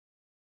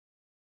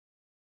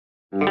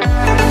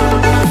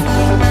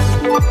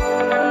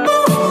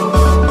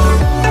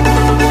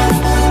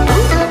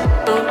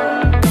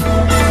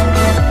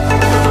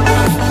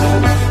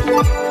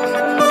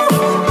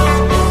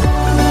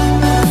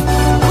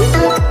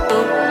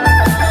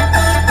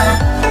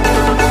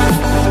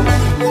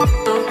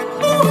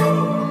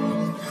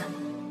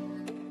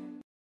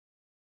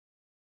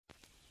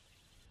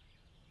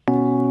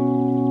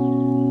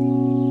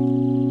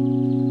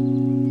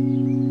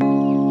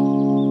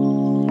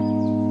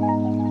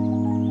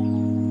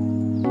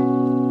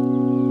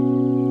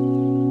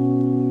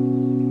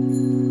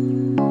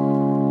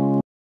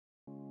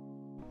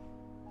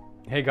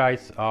Hey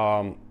guys,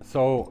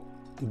 so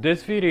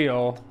this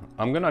video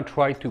I'm gonna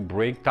try to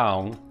break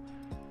down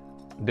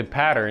the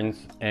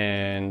patterns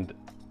and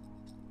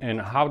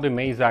how the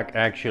Mazak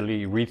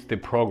actually reads the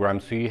program,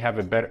 so you have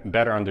a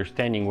better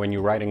understanding when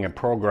you're writing a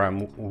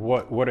program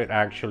what it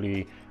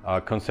actually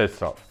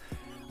consists of.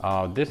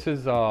 This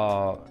is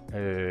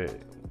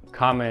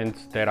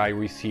comments that I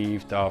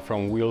received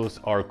from Wheels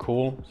Are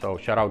Cool, so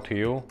shout out to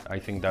you. I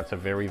think that's a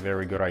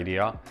very good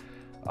idea,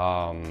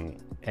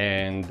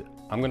 and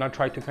I'm gonna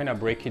try to kind of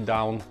break it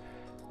down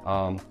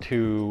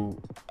to,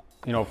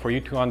 you know, for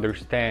you to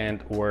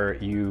understand where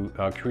you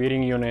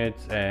creating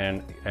units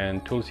and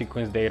tool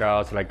sequence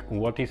data, so like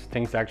what these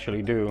things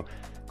actually do.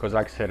 Because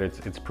like I said,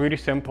 it's pretty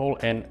simple,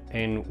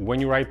 and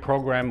when you write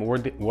program,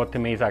 what the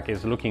Mazak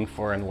is looking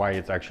for and why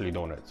it's actually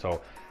doing it.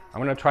 So I'm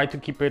gonna try to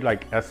keep it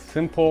like as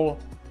simple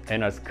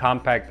and as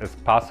compact as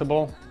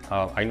possible.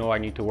 I know I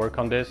need to work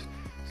on this.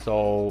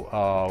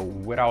 So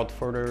without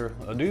further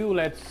ado,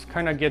 let's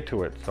kind of get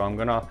to it. So I'm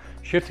gonna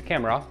shift the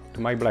camera to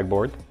my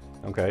blackboard,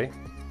 okay?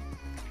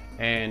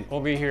 And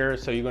over here,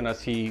 so you're gonna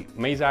see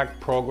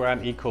Mazak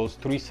program equals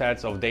 3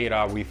 sets of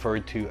data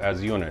referred to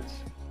as units,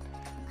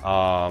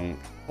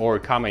 or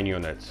common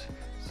units.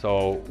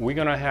 So we're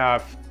gonna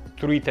have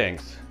 3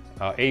 things,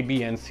 A,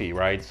 B, and C,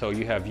 right? So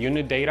you have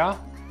unit data,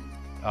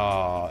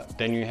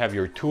 then you have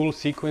your tool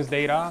sequence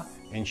data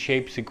and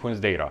shape sequence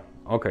data.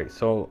 Okay,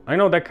 so I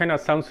know that kind of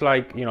sounds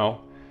like, you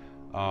know,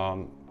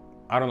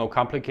 I don't know,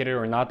 complicated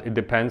or not. It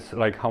depends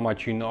like how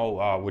much you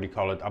know, what do you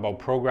call it, about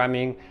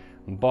programming.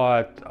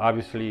 But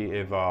obviously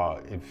if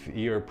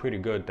you're pretty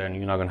good, then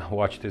you're not gonna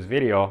watch this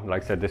video.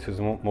 Like I said, this is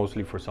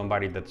mostly for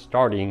somebody that's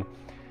starting,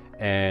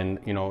 and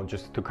you know,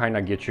 just to kind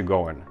of get you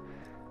going.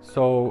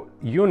 So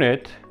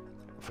unit,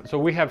 so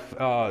we have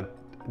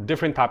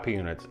different type of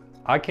units.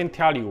 I can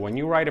tell you, when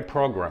you write a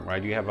program,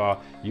 right, you have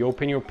you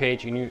open your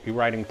page and you're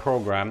writing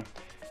program,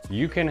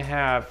 you can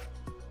have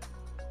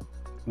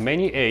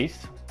many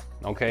A's,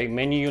 okay,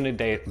 many unit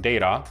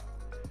data,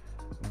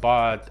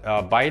 but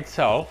by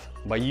itself,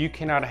 but you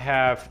cannot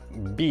have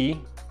B,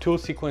 tool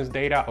sequence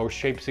data or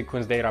shape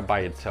sequence data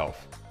by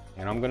itself.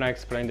 And I'm gonna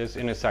explain this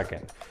in a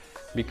second,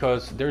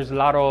 because there's a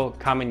lot of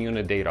common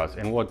unit data.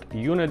 And what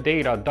unit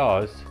data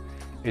does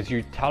is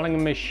you're telling a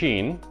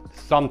machine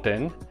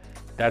something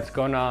that's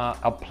gonna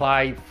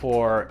apply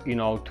for, you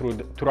know,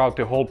 throughout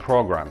the whole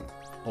program.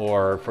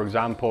 Or for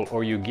example,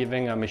 or you're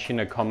giving a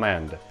machine a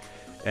command.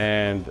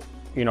 And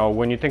you know,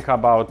 when you think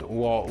about,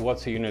 well,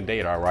 what's a unit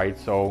data, right?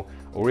 So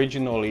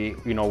originally,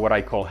 you know, what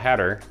I call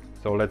header.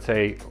 So let's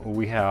say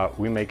we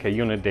make a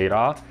unit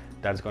data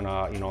that's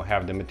gonna, you know,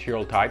 have the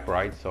material type,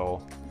 right?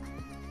 So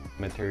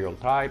material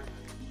type.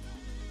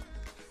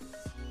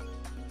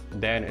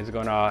 Then it's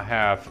gonna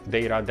have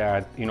data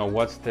that, you know,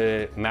 what's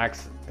the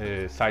max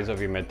size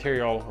of your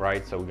material,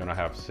 right? So we're gonna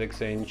have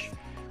 6-inch.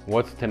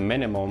 What's the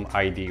minimum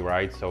ID,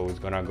 right? So it's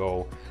gonna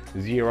go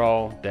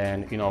 0,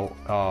 then, you know,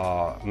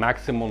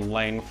 maximum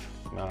length,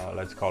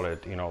 let's call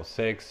it, you know,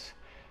 6.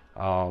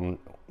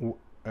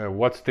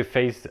 What's the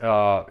phase,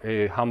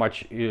 how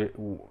much,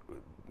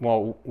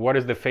 well, what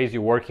is the phase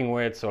you're working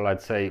with? So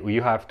let's say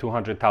you have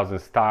 200,000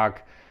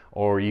 stock,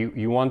 or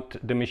you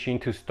want the machine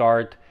to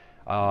start,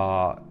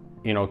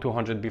 you know,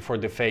 200 before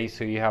the phase,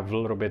 so you have a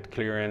little bit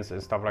clearance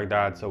and stuff like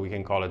that. So we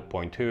can call it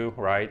 0.2,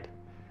 right?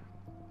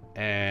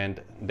 And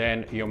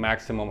then your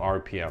maximum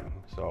RPM,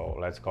 so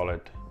let's call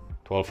it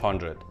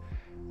 1200.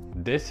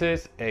 This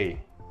is A,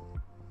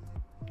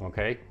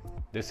 okay?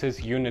 This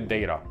is unit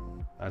data.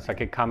 That's like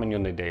a common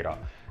unit data.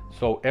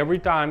 So every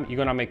time you're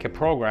gonna make a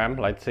program,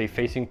 let's say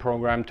facing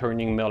program,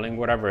 turning, milling,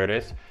 whatever it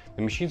is,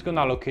 the machine's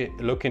gonna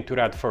look into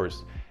that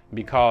first.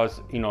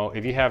 Because, you know,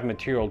 if you have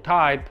material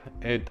type,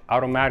 it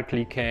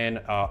automatically can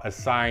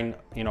assign,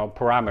 you know,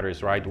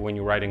 parameters, right? When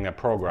you're writing a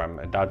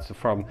program, that's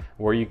from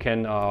where you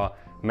can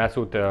mess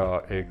with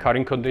the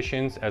cutting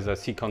conditions as a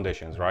C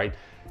conditions, right?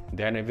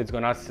 Then if it's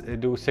gonna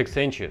do 6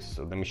 inches,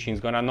 so the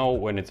machine's gonna know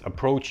when it's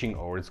approaching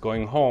or it's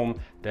going home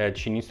that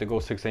she needs to go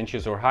 6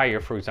 inches or higher,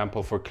 for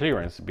example, for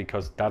clearance,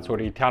 because that's what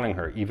you're telling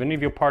her. Even if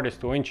your part is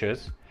 2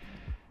 inches,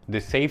 the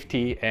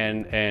safety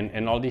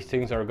and all these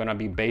things are gonna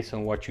be based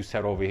on what you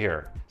said over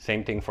here.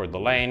 Same thing for the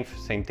length,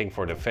 same thing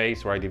for the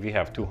face, right? If you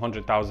have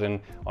 200,000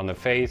 on the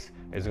face,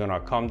 it's gonna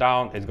come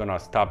down, it's gonna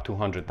stop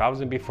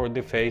 200,000 before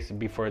the face,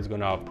 before it's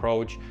gonna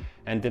approach.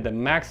 And then the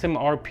maximum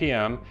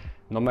RPM,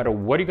 no matter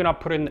what you're gonna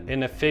put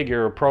in a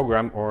figure or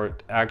program, or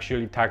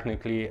actually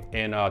technically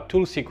in a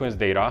tool sequence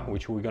data,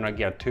 which we're gonna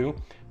get to,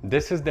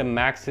 this is the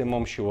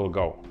maximum she will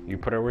go. You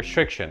put a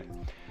restriction.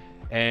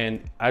 And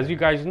as you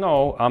guys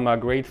know, I'm a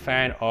great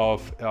fan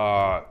of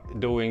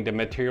doing the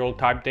material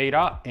type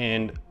data,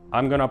 and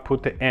I'm gonna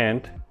put the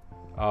end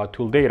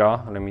tool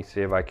data. Let me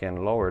see if I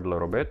can lower it a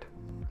little bit.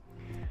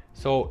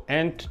 So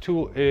end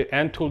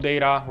tool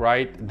data,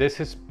 right?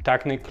 This is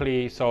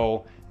technically,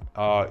 so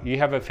you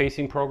have a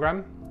facing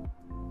program.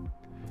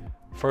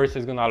 First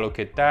it's gonna look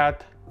at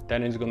that,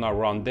 then it's gonna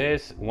run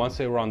this. Once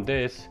it run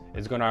this,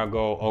 it's gonna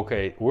go,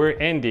 okay, we're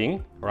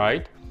ending,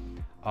 right?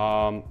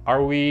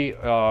 Are we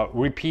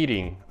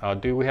repeating?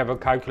 Do we have a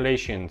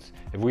calculations?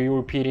 If we're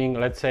repeating,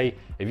 let's say,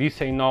 if you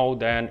say no,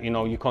 then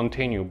you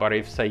continue. But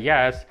if say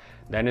yes,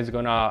 then it's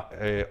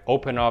gonna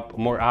open up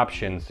more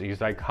options.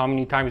 It's like, how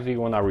many times do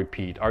you wanna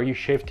repeat? Are you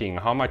shifting?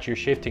 How much you're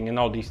shifting, and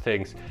all these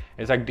things.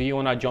 It's like, do you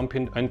wanna jump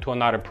into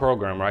another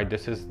program, right?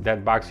 This is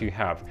that box you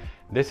have.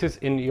 This is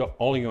in your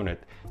all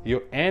unit.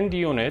 Your end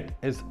unit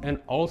is in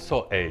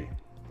also A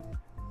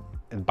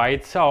by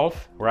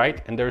itself,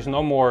 right? And there's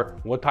no more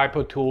what type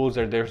of tools,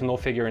 or there's no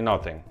figure,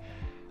 nothing.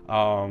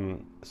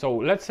 So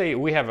let's say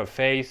we have a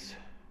face,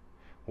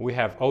 we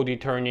have OD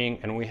turning,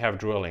 and we have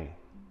drilling.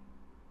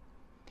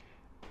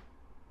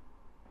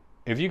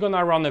 If you're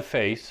gonna run a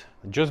face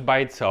just by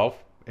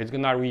itself, it's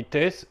gonna read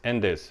this and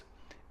this.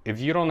 If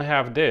you don't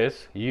have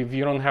this, if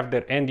you don't have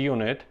that end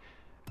unit,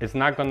 it's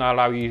not gonna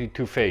allow you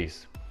to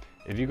face.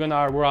 If you're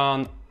gonna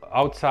run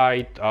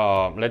outside,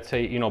 let's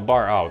say,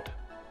 bar out,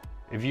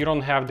 if you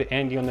don't have the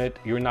end unit,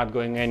 you're not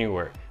going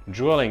anywhere.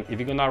 Drilling, if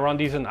you're gonna run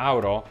these in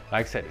auto,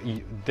 like I said,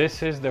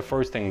 this is the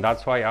first thing.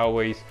 That's why I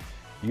always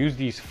use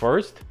these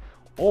first,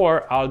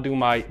 or I'll do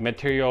my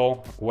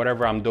material,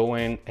 whatever I'm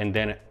doing, and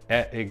then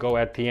go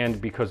at the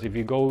end, because if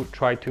you go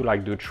try to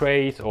like do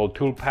trace or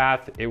tool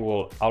path, it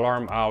will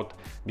alarm out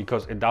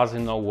because it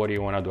doesn't know what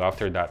you wanna do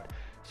after that.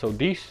 So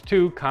these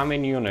two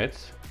common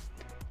units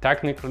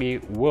technically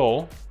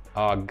will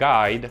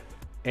guide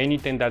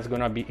anything that's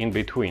gonna be in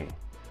between.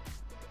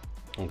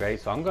 Okay,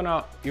 so I'm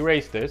gonna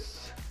erase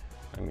this.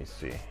 Let me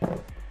see.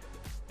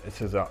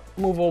 This is a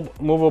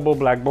movable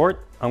blackboard.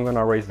 I'm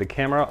gonna raise the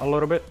camera a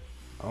little bit.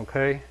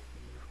 Okay.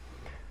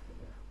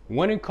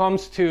 When it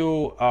comes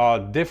to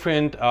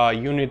different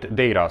unit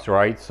data,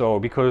 right? So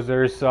because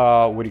there's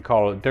what do you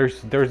call it?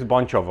 There's a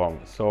bunch of them.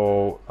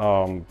 So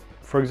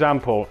for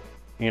example,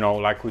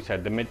 like we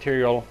said, the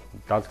material,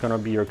 that's gonna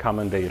be your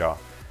common data.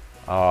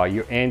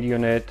 Your end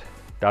unit,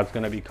 that's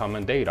gonna be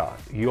common data.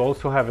 You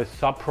also have a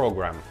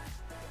sub-program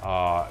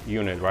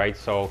unit, right?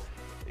 So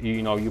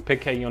you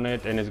pick a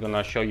unit and it's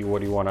gonna show you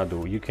what you wanna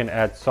do. You can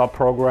add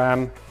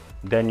sub-program,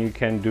 then you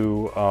can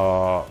do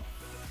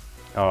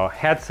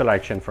head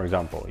selection, for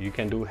example. You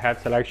can do head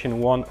selection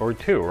 1 or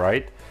 2,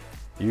 right?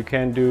 You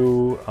can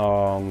do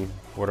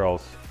what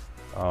else?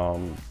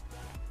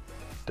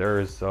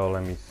 There's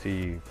let me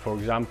see, for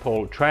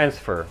example,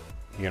 transfer.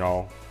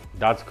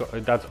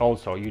 That's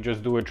also, you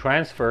just do a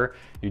transfer.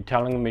 You're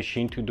telling the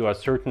machine to do a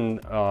certain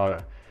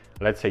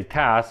let's say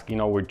task,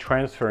 we're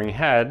transferring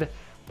head,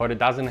 but it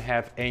doesn't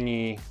have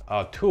any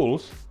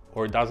tools,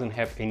 or it doesn't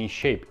have any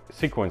shape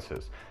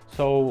sequences.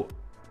 So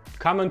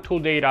common tool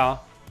data,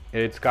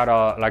 it's got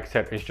a, like I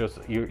said, it's just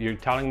you're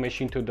telling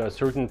machine to do a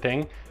certain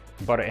thing,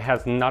 but it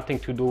has nothing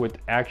to do with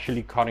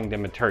actually cutting the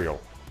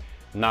material.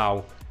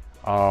 Now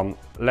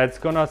let's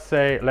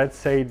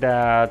say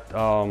that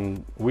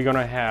we're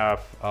gonna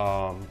have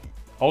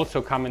also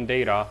common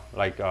data,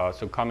 like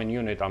so common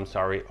unit, I'm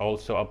sorry,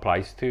 also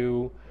applies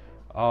to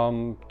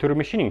the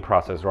machining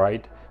process,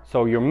 right?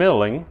 So your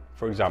milling,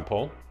 for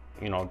example,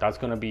 that's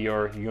gonna be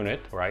your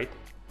unit, right?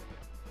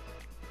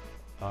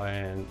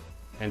 And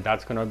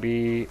that's gonna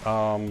be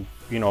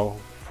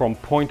from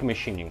point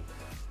machining,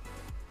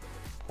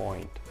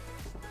 point.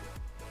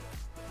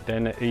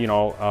 Then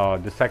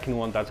the second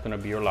one, that's gonna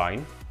be your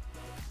line,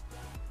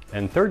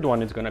 and third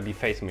one is gonna be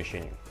face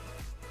machining,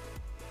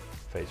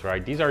 face,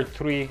 right? These are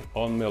 3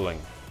 on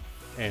milling,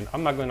 and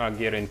I'm not gonna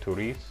get into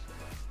these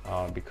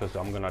because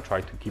I'm gonna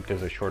try to keep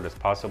this as short as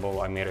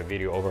possible. I made a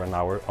video over an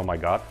hour. Oh my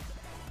god,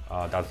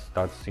 that's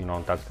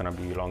gonna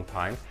be a long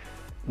time.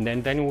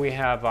 And then we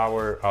have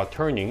our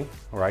turning,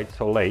 right?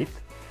 So lathe,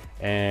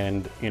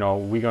 and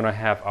we're gonna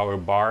have our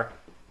bar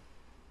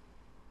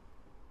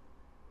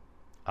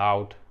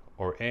out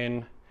or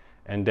in,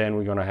 and then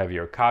we're gonna have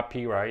your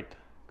copy, right?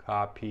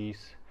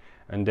 Copies,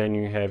 and then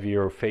you have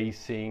your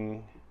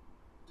facing,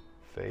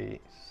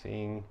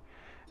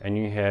 and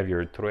you have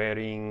your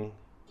threading,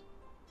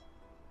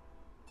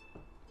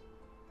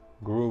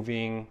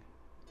 grooving,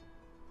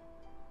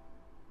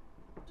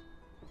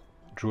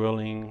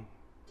 drilling,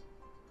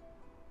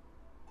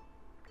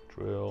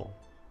 drill,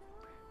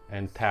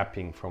 and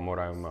tapping, from what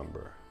I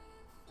remember.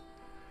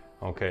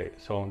 Okay,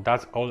 so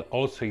that's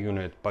also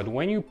unit. But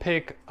when you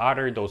pick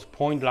either those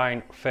point,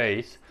 line,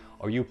 face,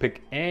 or you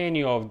pick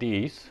any of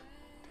these,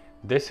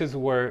 this is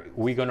where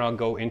we're gonna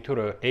go into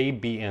the A,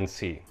 B, and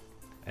C.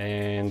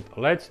 And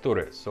let's do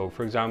this. So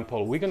for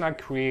example, we're gonna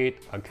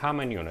create a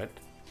common unit,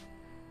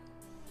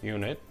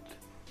 unit,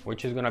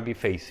 which is gonna be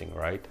facing,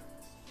 right?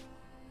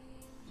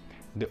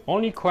 The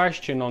only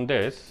question on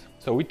this,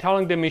 so we're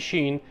telling the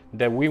machine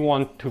that we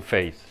want to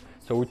face.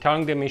 So we're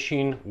telling the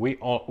machine we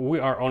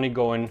are only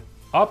going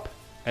up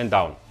and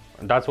down.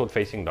 And that's what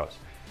facing does.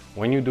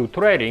 When you do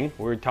threading,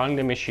 we're telling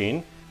the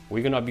machine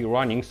we're gonna be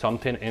running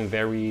something in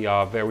very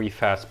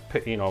fast,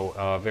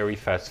 very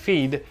fast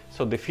feed.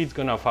 So the feed's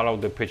gonna follow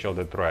the pitch of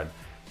the thread.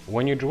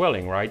 When you're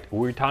drilling, right,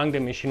 we're telling the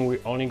machine we're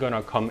only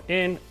gonna come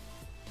in,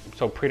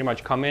 so pretty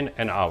much come in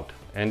and out.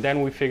 And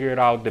then we figured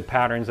out the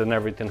patterns and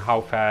everything,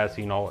 how fast,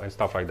 and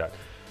stuff like that.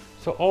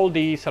 So all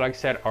these, like I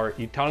said, are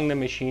you telling the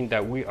machine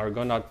that we are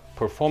gonna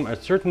perform a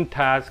certain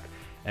task,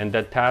 and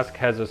that task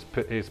has a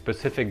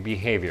specific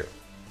behavior.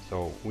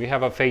 So we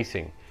have a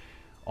facing.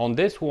 On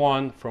this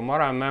one, from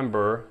what I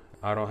remember,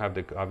 I don't have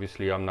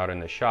obviously I'm not in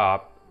the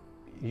shop,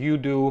 you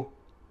do,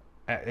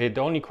 the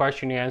only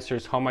question you answer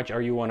is how much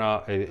are you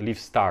wanna leave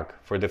stock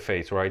for the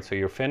face, right? So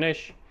your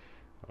finish,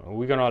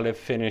 we're gonna leave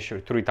finish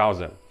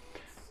 3000.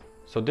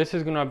 So this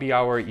is gonna be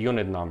our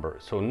unit number.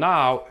 So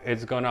now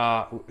it's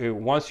gonna,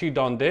 once you've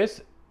done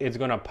this, it's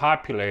gonna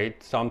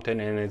populate something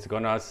and it's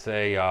gonna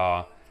say,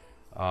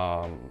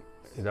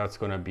 that's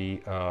gonna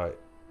be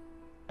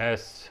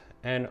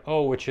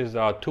SNO, which is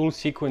a tool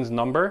sequence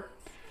number.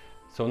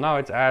 So now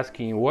it's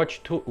asking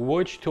which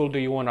tool do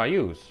you wanna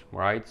use,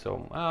 right?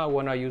 So I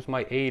wanna use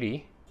my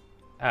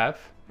 80F,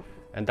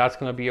 and that's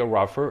gonna be a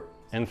rougher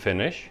and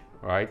finish,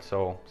 right?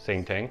 So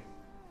same thing.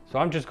 So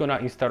I'm just gonna,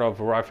 instead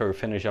of rougher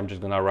finish, I'm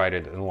just gonna write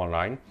it in one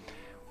line.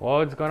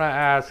 Well, it's gonna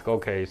ask,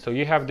 okay, so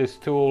you have this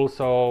tool,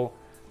 so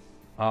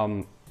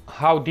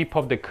how deep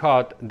of the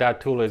cut that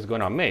tool is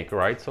gonna make,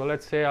 right? So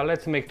let's say,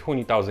 let's make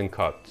 20,000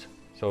 cuts.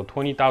 So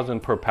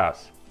 20,000 per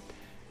pass.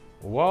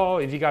 Well,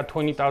 if you got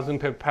 20,000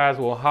 per pass,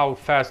 well, how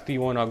fast do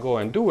you wanna go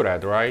and do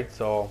that, right?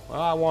 So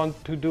I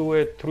want to do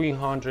it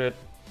 300,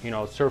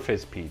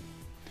 surface speed.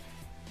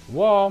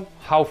 Well,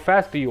 how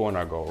fast do you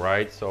wanna go,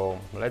 right? So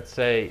let's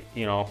say,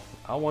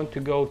 I want to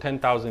go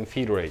 10,000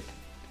 feet rate.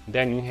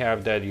 Then you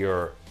have that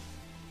your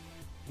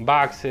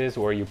boxes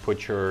where you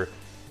put your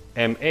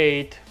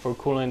M8 for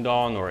coolant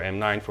on or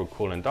M9 for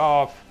coolant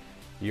off,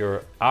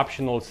 your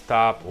optional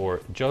stop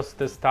or just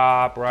the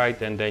stop,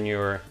 right? And then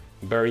your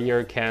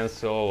barrier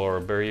cancel or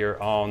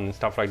barrier on and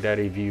stuff like that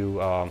if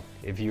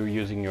you're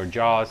using your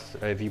jaws,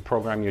 if you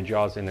program your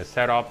jaws in the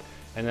setup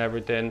and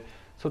everything.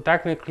 So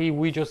technically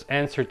we just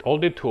answered all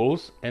the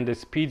tools and the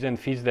speeds and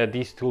feeds that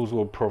these tools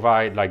will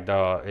provide, like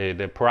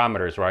the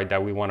parameters, right,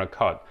 that we want to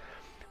cut.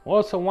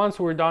 Well, so once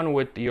we're done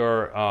with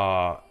your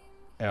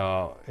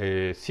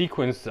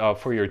sequence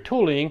for your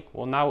tooling,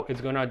 well, now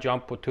it's gonna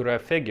jump to the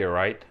figure,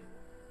 right?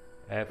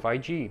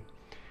 FIG.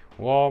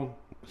 Well,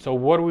 so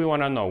what do we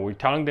want to know? We're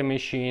telling the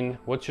machine,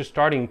 what's your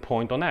starting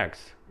point on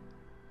X?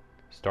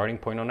 Starting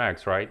point on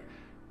X, right?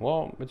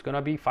 Well, it's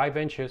gonna be 5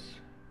 inches.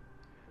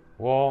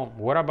 Well,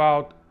 what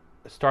about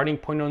starting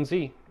point on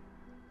Z?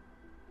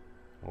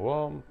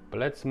 Well,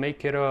 let's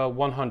make it a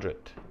 100.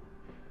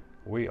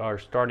 We are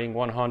starting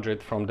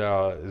 100 from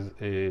the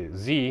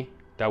Z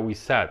that we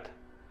set.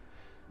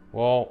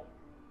 Well,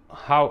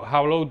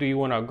 how low do you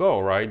want to go,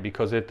 right?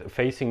 Because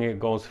facing it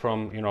goes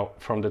from,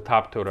 from the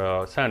top to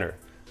the center.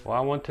 Well,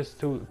 I want this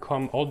to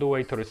come all the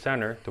way to the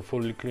center to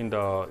fully clean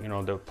the,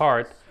 the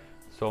part.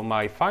 So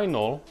my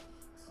final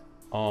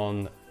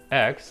on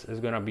X is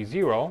gonna be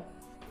 0.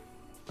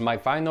 My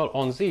final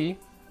on Z,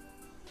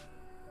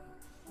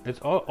 it's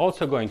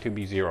also going to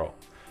be 0.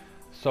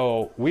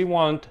 So we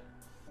want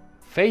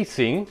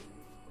facing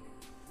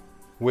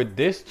with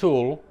this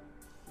tool,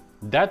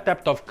 that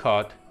depth of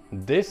cut,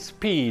 this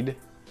speed,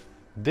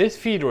 this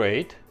feed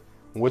rate,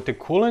 with the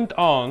coolant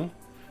on,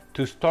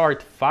 to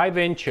start 5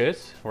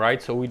 inches,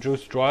 right? So we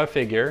just draw a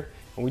figure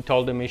and we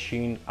told the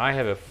machine, I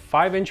have a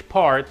 5-inch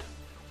part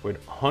with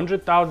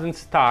 100,000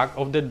 stock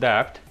of the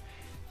depth.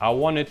 I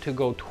want it to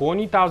go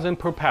 20,000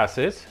 per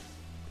passes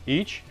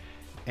each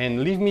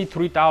and leave me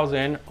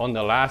 3,000 on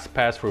the last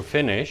pass for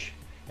finish.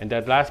 And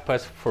that last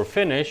pass for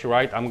finish,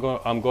 right, I'm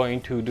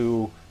going to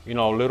do, a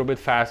little bit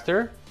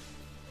faster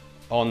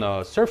on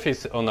a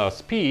surface, on a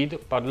speed,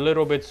 but a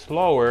little bit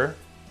slower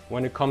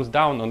when it comes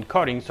down on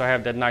cutting, so I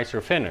have that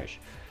nicer finish.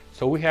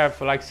 So we have,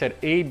 like I said,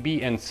 A,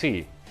 B, and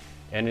C,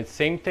 and it's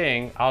same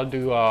thing. I'll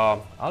do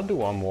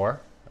one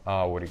more.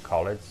 What do you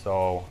call it?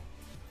 So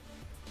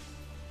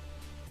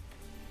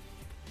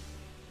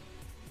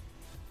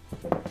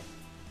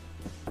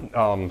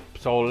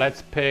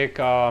let's pick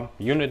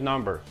unit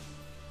number.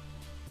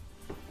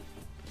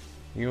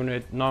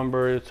 Unit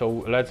number. So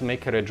let's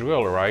make it a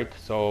drill, right?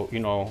 So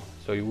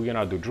so we're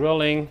gonna do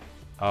drilling,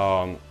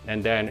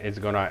 and then it's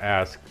gonna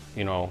ask,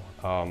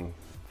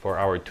 for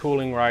our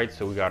tooling, right?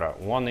 So we got a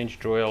 1-inch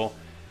drill.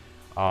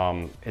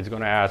 It's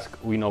gonna ask,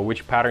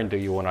 which pattern do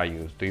you wanna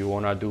use? Do you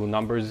wanna do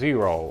number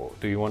 0?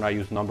 Do you wanna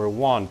use number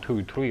 1,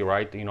 2, 3,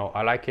 right?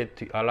 I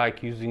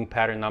like using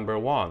pattern number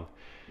 1.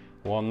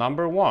 Well,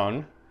 number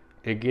 1,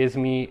 it gives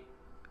me,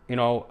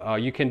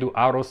 you can do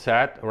auto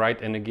set,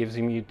 right? And it gives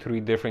me 3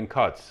 different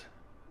cuts.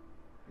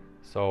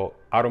 So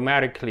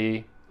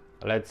automatically,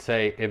 let's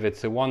say if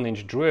it's a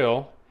 1-inch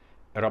drill,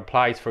 it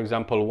applies, for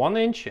example, 1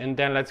 inch, and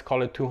then let's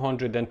call it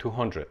 200 and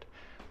 200.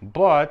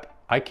 But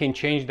I can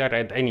change that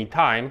at any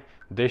time.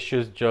 This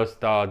is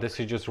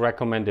just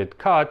recommended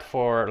cut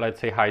for, let's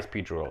say,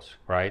 high-speed drills,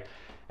 right?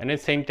 And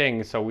it's same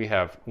thing. So we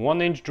have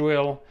 1-inch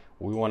drill.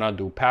 We want to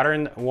do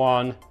pattern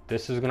 1.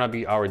 This is gonna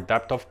be our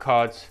depth of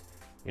cuts.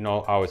 You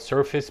know, our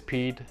surface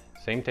speed,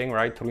 same thing,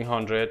 right?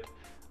 300,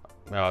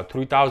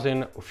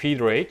 3000 feed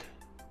rate,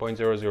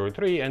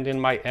 0.003, and then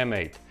my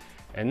M8.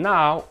 And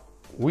now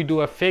we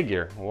do a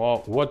figure.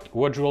 Well,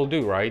 what drill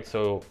do, right?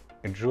 So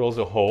it drills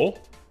a hole.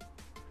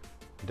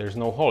 There's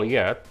no hole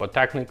yet, but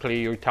technically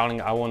you're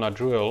telling I want to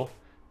drill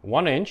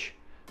 1 inch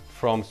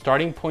from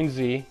starting point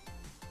Z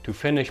to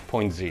finish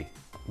point Z,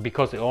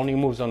 because it only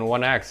moves on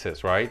one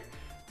axis, right?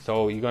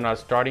 So you're gonna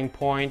starting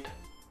point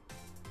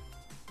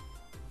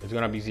is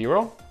gonna be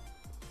 0,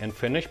 and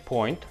finish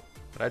point,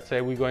 let's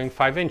say we're going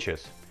 5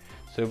 inches.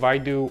 So if I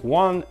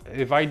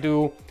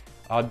do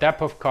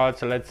depth of cut,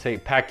 so let's say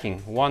packing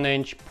 1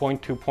 inch,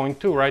 point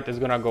two, right? It's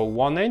gonna go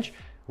 1 inch,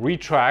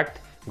 retract,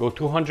 go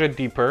 200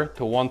 deeper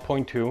to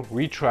 1.2,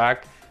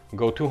 retract,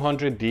 go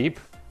 200 deep,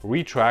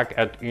 retract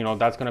at, you know,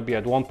 that's gonna be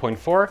at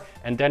 1.4,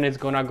 and then it's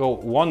gonna go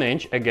 1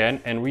 inch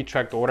again and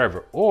retract or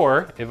whatever.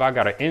 Or if I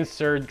got an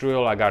insert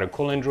drill, I got a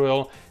coolant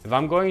drill, if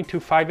I'm going to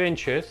 5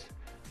 inches,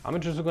 I'm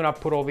just gonna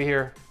put over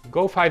here,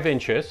 go 5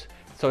 inches.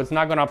 So it's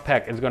not gonna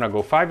peck, it's gonna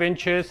go 5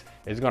 inches,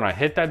 it's gonna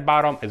hit that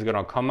bottom, it's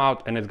gonna come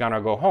out, and it's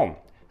gonna go home.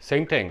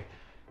 Same thing.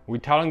 We're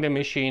telling the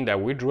machine that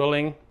we're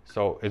drilling,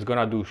 so it's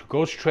gonna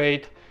go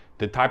straight,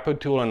 the type of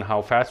tool and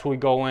how fast we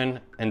go in,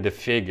 and the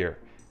figure.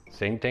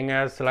 Same thing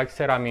as, like I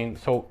said, I mean,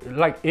 so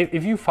like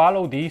if you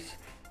follow these,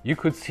 you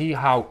could see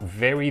how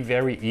very,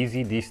 very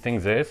easy these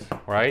things is,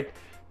 right?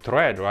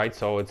 Thread, right?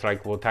 So it's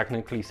like, well,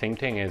 technically same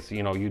thing is,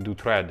 you know, you do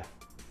thread.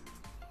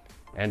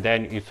 And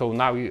then, so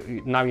now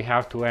you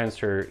have to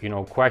answer, you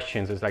know,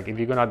 questions. It's like, if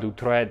you're gonna do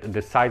thread,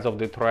 the size of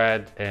the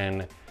thread,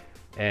 and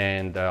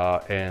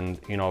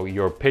you know,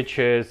 your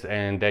pitches,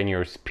 and then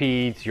your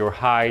speeds, your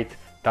height,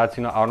 that's,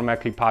 you know,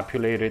 automatically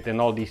populated,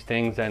 and all these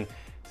things. And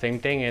same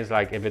thing is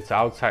like, if it's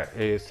outside,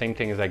 same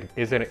thing is like,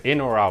 is it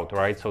in or out,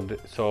 right? So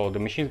the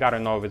machine's got to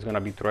know if it's going to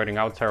be threading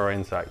outside or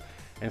inside.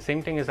 And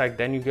same thing is like,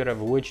 then you get a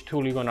which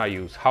tool you're going to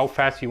use, how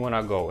fast you want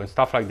to go, and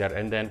stuff like that.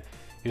 And then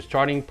your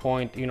starting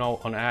point, you know,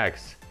 on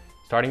X,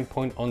 starting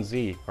point on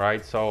Z,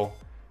 right? So,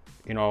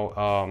 you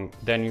know,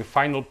 then your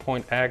final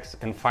point X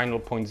and final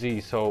point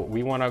Z. So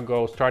we want to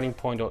go starting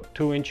point of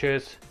 2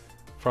 inches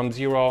from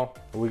 0,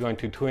 we're going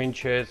to 2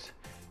 inches,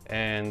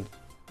 and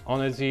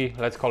on a Z,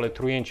 let's call it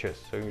 3 inches.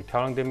 So you're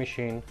telling the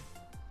machine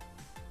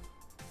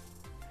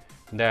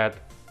that,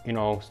 you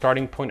know,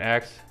 starting point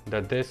X,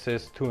 that this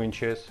is 2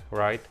 inches,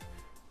 right?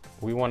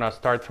 We want to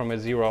start from a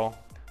 0.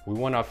 We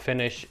want to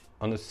finish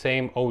on the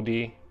same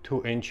OD,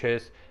 2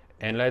 inches,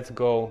 and let's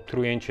go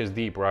 3 inches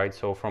deep, right?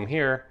 So from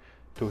here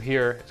to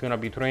here, it's going to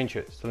be 3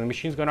 inches. So the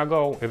machine's going to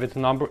go, if it's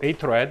number 8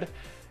 thread,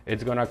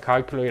 it's going to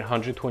calculate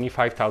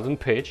 125,000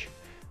 pitch,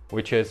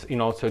 which is, you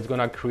know, so it's going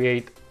to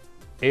create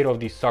 8 of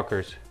these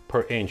suckers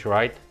per inch,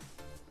 right?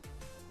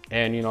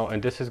 And, you know,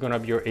 and this is going to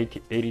be your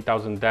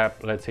 80,000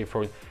 depth, let's say,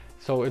 for,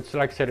 so it's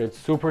like I said, it's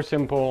super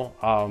simple.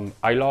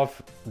 I love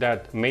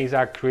that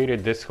Mazak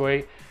created this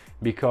way,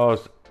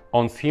 because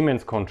on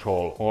Siemens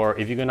control, or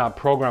if you're gonna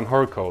program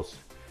Hercos,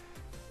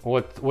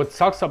 what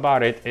sucks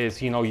about it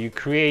is, you know, you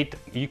create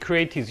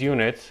these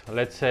units.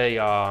 Let's say,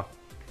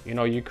 you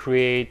know, you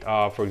create,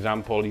 for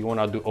example, you want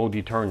to do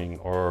OD turning,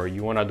 or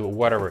you want to do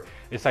whatever.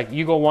 It's like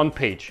you go one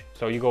page,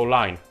 so you go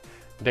line,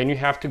 then you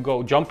have to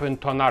go jump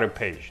into another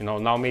page. You know,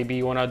 now maybe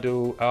you want to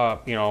do,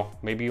 you know,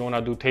 maybe you want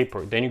to do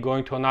taper, then you go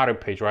into another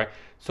page, right?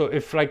 So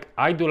if like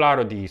I do a lot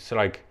of these,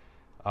 like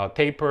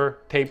taper,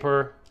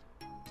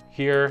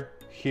 here,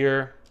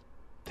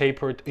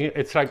 taper,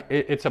 it's like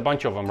it's a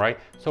bunch of them, right?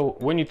 So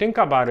when you think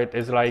about it,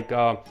 it's like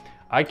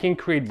I can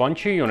create a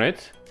bunch of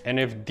units, and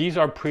if these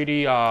are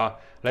pretty,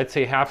 let's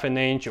say half an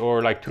inch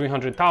or like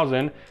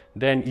 300,000,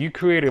 then you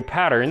create a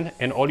pattern,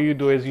 and all you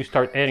do is you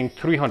start adding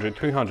 300,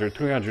 300,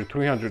 300,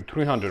 300,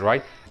 300,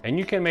 right? And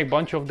you can make a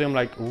bunch of them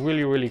like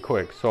really, really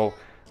quick. So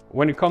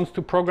when it comes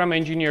to program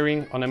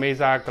engineering on a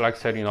Mazak, like I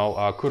said, you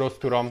know, kudos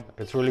to them.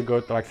 It's really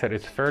good. Like I said,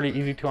 it's fairly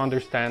easy to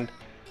understand.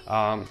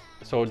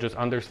 So just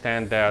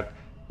understand that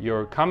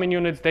your common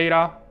units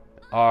data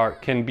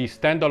can be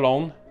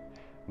standalone,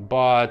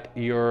 but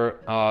your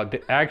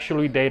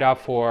actually data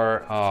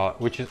for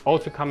which is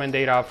also common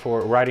data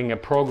for writing a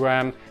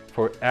program,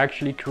 for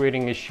actually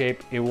creating a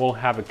shape, it will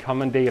have a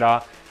common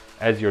data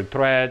as your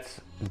threads,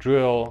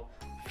 drill,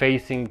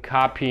 facing,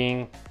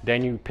 copying.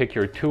 Then you pick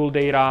your tool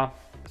data,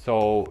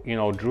 so you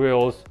know,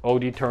 drills,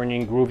 OD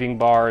turning, grooving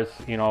bars,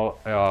 you know,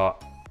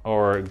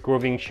 or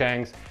grooving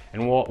shanks,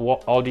 and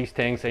all these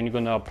things, and you're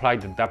gonna apply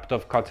the depth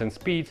of cuts and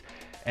speeds,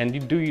 and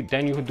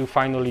then you do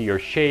finally your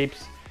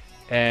shapes.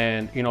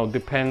 And you know,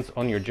 depends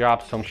on your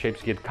job. Some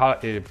shapes get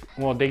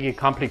well, they get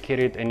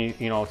complicated, and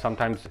you know,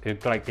 sometimes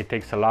it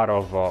takes a lot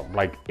of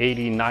like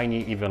 80,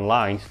 90 even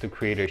lines to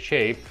create a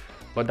shape.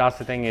 But that's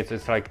the thing, is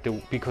it's like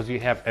because you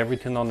have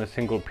everything on a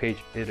single page,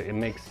 it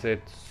makes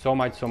it so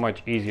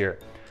much easier.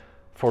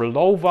 For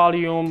low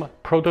volume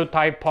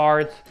prototype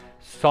parts,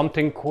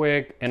 something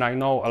quick. And I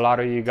know a lot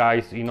of you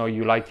guys, you know,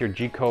 you like your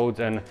G codes,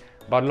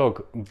 but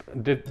look,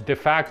 the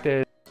fact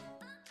is,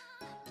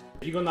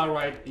 you're gonna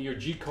write your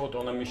G code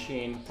on a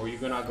machine, or you're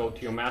gonna go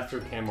to your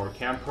Mastercam or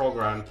CAM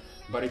program.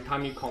 By the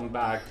time you come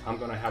back, I'm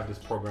gonna have this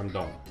program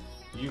done.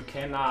 You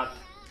cannot,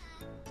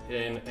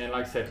 and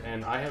like I said,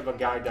 and I have a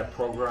guy that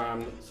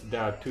programs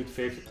the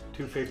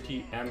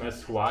 250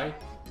 MSY,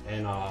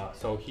 and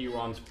so he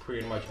runs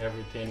pretty much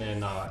everything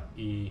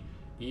in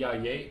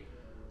EIA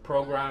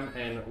program,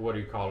 and what do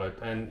you call it?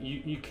 And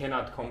you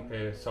cannot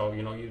so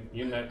you know,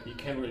 you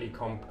can't really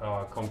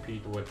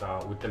compete with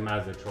the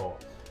Mazatrol.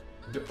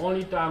 The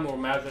only time where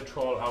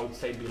Mazatrol, I would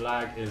say, be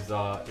lag is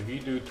if you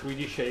do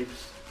 3D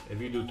shapes, if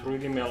you do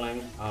 3D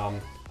milling.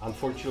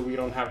 Unfortunately, we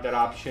don't have that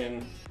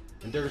option.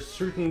 And there's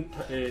certain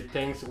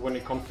things when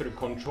it comes to the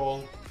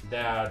control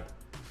that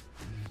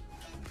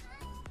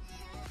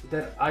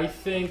I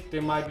think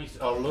there might be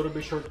a little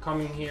bit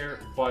shortcoming here,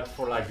 but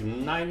for like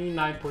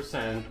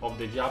 99% of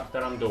the jobs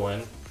that I'm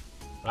doing,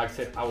 like I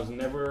said, I was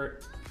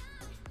never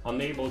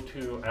unable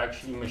to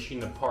actually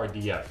machine a part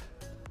yet.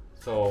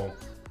 So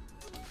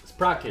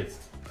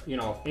sprockets, you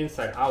know,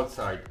 inside,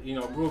 outside, you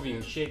know,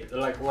 grooving, shape,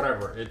 like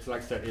whatever. It's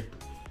like I said,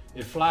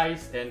 it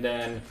flies, and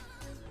then,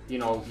 you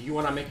know, you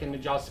want to make an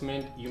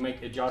adjustment, you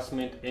make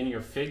adjustment in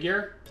your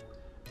figure.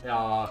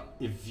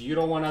 If you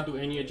don't want to do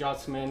any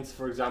adjustments,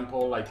 for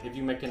example, like if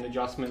you make an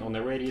adjustment on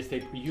the radius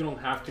tape, you don't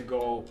have to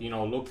go, you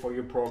know, look for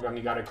your program,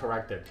 you got to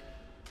correct it.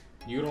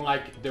 You don't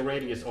like the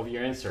radius of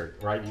your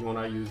insert, right? You want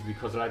to use,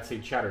 because let's say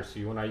chatter, so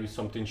you want to use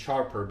something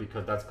sharper,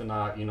 because that's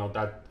gonna, you know,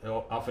 that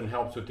often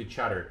helps with the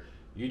chatter.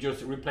 You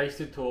just replace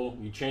the tool,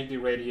 you change the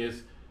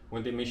radius.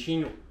 When the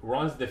machine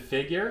runs the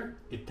figure,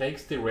 it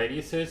takes the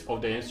radiuses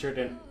of the insert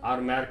and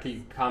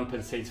automatically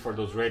compensates for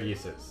those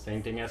radiuses.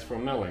 Same thing as for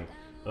milling.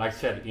 Like I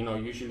said, you know,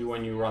 usually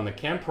when you run the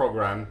CAM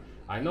program,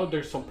 I know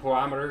there's some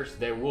parameters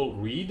that will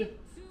read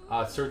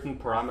certain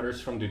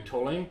parameters from the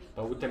tooling,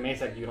 but with the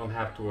Mazak, you don't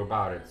have to worry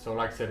about it. So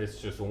like I said, it's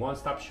just a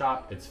one-stop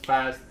shop, it's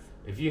fast.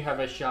 If you have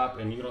a shop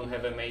and you don't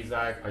have a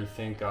Mazak, I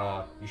think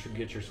you should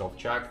get yourself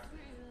checked.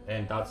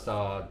 And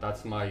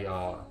that's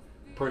my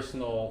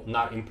personal,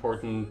 not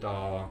important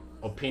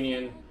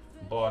opinion.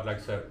 But like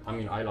I said, I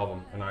mean, I love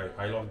them, and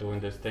I love doing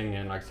this thing.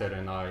 And like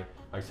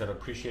I said,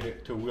 appreciate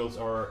it. Two Wheels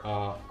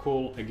are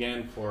cool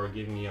again for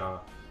giving me a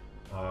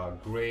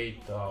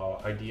great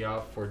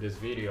idea for this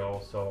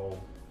video.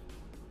 So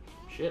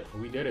shit,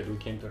 we did it. We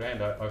came to the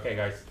end. Okay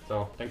guys,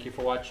 so thank you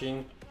for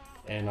watching,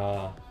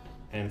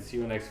 and see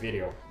you next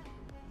video.